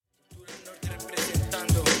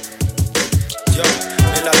Ya,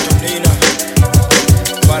 melatonina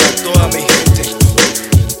para toda mi gente.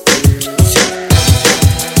 Ya,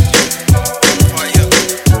 fire.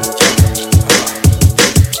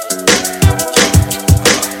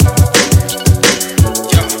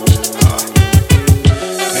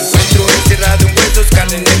 Me encuentro encerrado en huesos,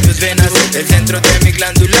 carne, nervios, venas. El centro de mi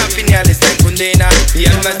glándula pineal está en condena. Mi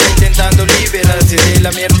alma está intentando liberarse de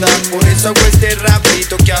la mierda. Por eso hago este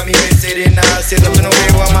rapito que a mí me serena. Hace rato no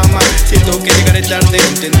veo a mamá, siento que llegaré tarde.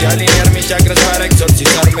 Intenté alinear mis chakras para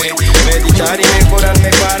exorcizarme, meditar y mejorarme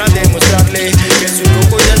para demostrarle que su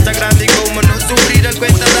loco ya está grande y como no sufrir al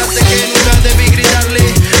cuenta darse que nunca debí gritarle.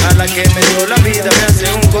 A la que me dio la vida me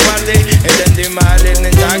hace un cobarde. Entendí mal el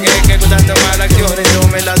mensaje que con tantas malas acciones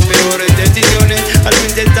tomé las peores decisiones. Al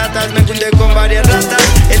fin sensatas me junté con varias ratas.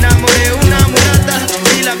 Enamoré una mulata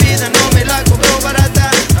y la vida no me la cobró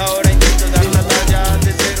barata. Ahora intento dar la talla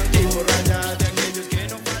de ser un tipo raya, de aquellos que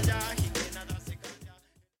no falla y que nada se calla.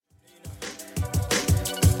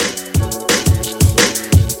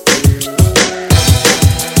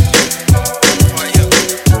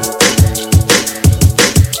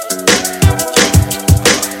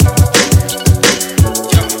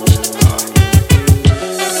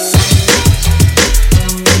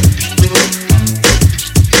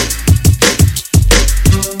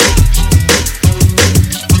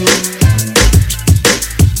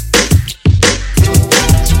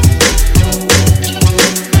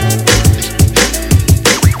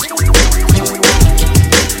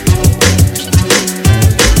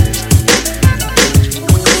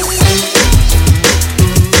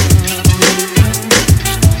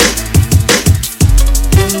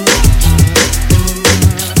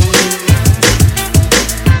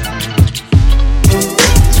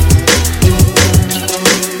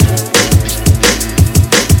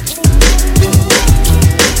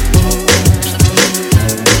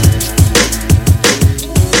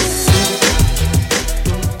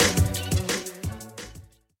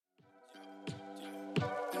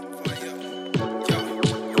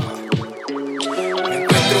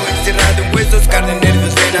 Carne,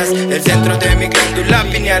 nervios, venas. El centro de mi glándula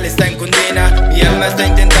pineal está en condena. Mi alma está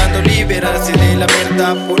intentando liberarse de la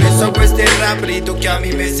mierda. Por eso hago este raprito que a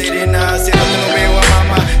mí me serena. Hace rato no veo a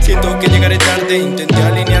mamá, siento que llegaré tarde. Intenté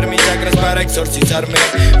alinear mis chakras para exorcizarme,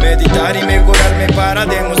 meditar y mejorarme para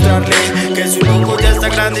demostrarle que su loco ya está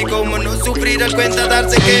grande y como no sufrir al cuenta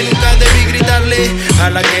darse que nunca debí gritarle. A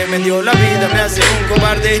la que me dio la vida me hace un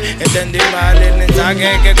cobarde. Entendí mal el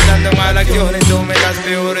mensaje que con tantas malas acciones tomé las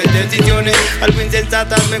peores decisiones. Algo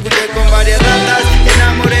insensatas me junté con varias ratas.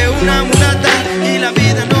 Enamoré una mulata y la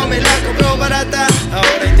vida no me la cobró barata.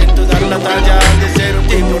 Ahora intento dar la talla de ser un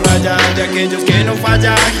tipo raya, de aquellos que no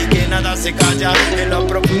falla y que nada se calla. En lo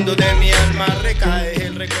profundo de mi alma recae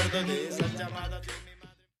el recuerdo de esas llamadas.